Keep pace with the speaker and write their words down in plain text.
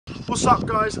What's up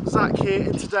guys, Zach here,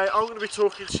 and today I'm going to be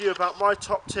talking to you about my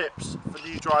top tips for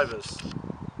new drivers.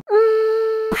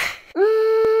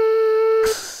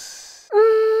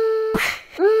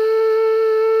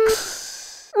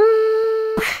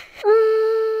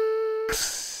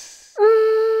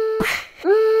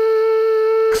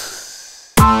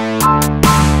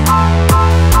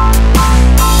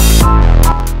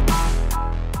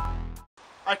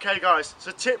 Okay guys,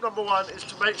 so tip number one is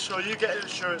to make sure you get an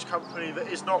insurance company that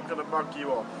is not going to mug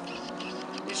you off.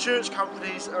 Insurance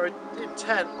companies are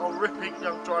intent on ripping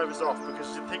young drivers off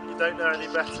because you think you don't know any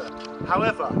better.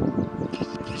 However,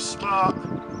 if you're smart,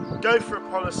 go for a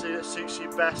policy that suits you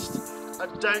best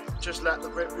and don't just let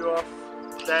them rip you off,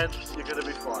 then you're going to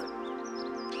be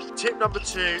fine. Tip number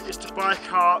two is to buy a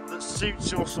car that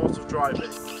suits your sort of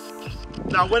driving.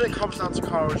 Now when it comes down to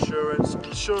car insurance,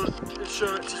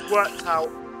 insurance is worked out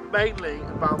mainly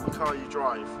about the car you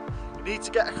drive. You need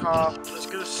to get a car that's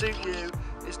going to suit you.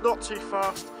 It's not too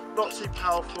fast, not too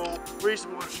powerful,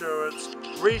 reasonable insurance,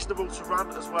 reasonable to run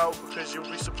as well, because you'll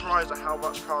be surprised at how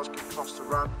much cars can cost to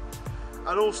run.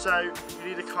 And also you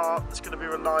need a car that's going to be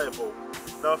reliable.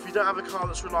 Now if you don't have a car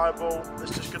that's reliable,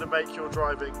 it's just going to make your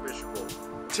driving miserable.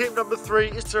 Tip number three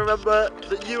is to remember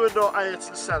that you are not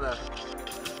Ayrton Senna.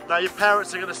 Now your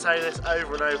parents are going to say this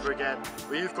over and over again,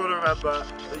 but you've got to remember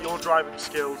that your driving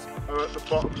skills are at the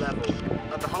bottom level,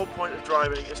 and the whole point of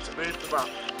driving is to move them up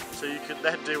so you can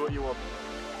then do what you want.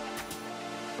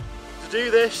 To do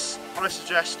this, I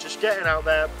suggest just getting out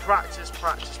there, practice,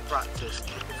 practice, practice.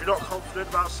 If you're not confident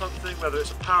about something, whether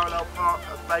it's a parallel park,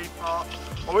 a bay park,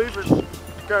 or even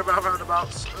going around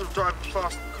roundabouts and driving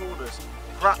fast in corners,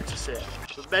 practice it,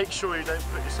 but make sure you don't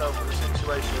put yourself in a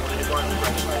situation where you might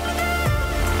regret it.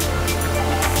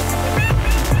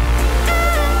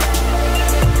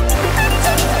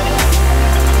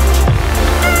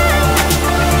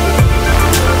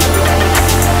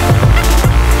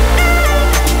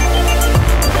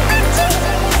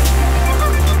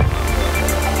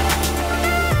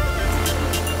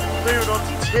 Moving on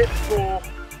to tip 4,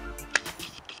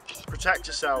 protect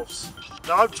yourselves.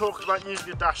 Now I'm talking about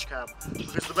using a dash cam,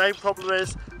 because the main problem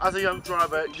is, as a young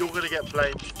driver, you're going to get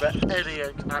blamed for any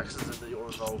accident that you're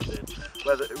involved in,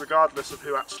 regardless of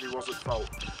who actually was at fault.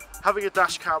 Having a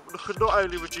dash cam could not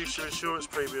only reduce your insurance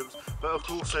premiums, but it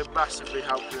will also massively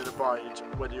help you in a bind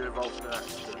when you're involved in an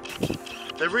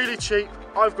accident. They're really cheap.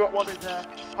 I've got one in there,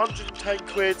 110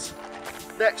 quid.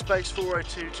 Next base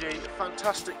 402G,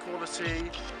 fantastic quality,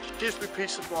 gives me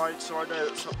peace of mind, so I know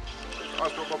that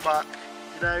I've got my back.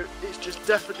 You know, it's just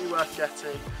definitely worth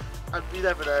getting, and you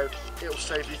never know, it'll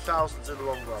save you thousands in the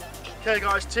long run. Okay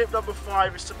guys, tip number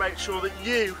 5 is to make sure that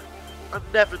you are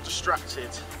never distracted.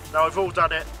 Now I've all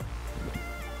done it.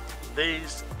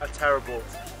 These are terrible.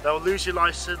 They'll lose your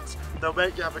license, they'll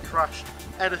make you have a crash,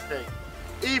 anything.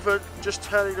 Even just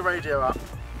turning the radio up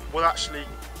will actually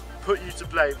put you to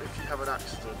blame if you have an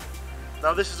accident.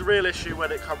 Now this is a real issue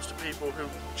when it comes to people who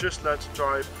just learn to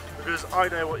drive, because I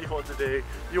know what you want to do.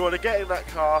 You want to get in that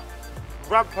car,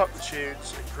 ramp up the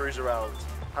tunes and cruise around.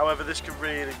 However, this can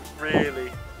really,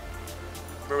 really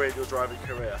ruin your driving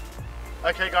career.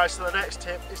 Okay guys, so the next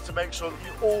tip is to make sure that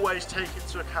you always take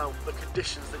into account the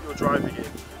conditions that you're driving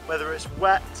in. Whether it's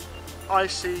wet,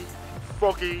 icy,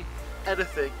 foggy,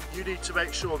 anything, you need to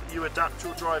make sure that you adapt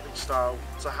your driving style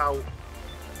to how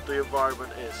the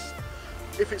environment is.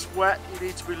 If it's wet, you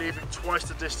need to be leaving twice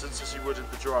the distance as you would in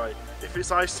the dry. If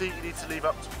it's icy, you need to leave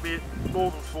up to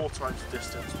more than 4 times the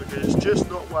distance, because it's just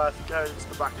not worth going into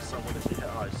the back of someone if you hit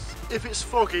ice. If it's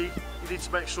foggy, you need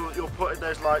to make sure that you're putting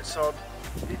those lights on.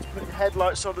 You need to put your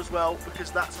headlights on as well,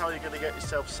 because that's how you're going to get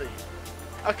yourself seen.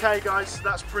 Okay guys,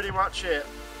 that's pretty much it.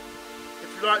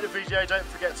 If you like the video, don't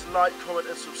forget to like, comment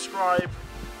and subscribe.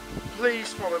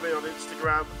 Please follow me on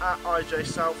Instagram at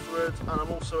IJSouthwood, and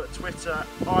I'm also at Twitter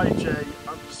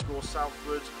IJ_Southwood.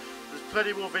 There's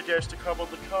plenty more videos to come on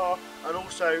the car, and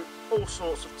also all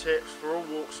sorts of tips for all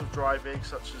walks of driving,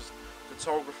 such as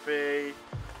photography,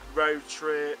 road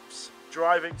trips,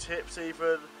 driving tips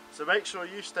even. So make sure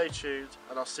you stay tuned,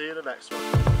 and I'll see you in the next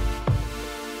one.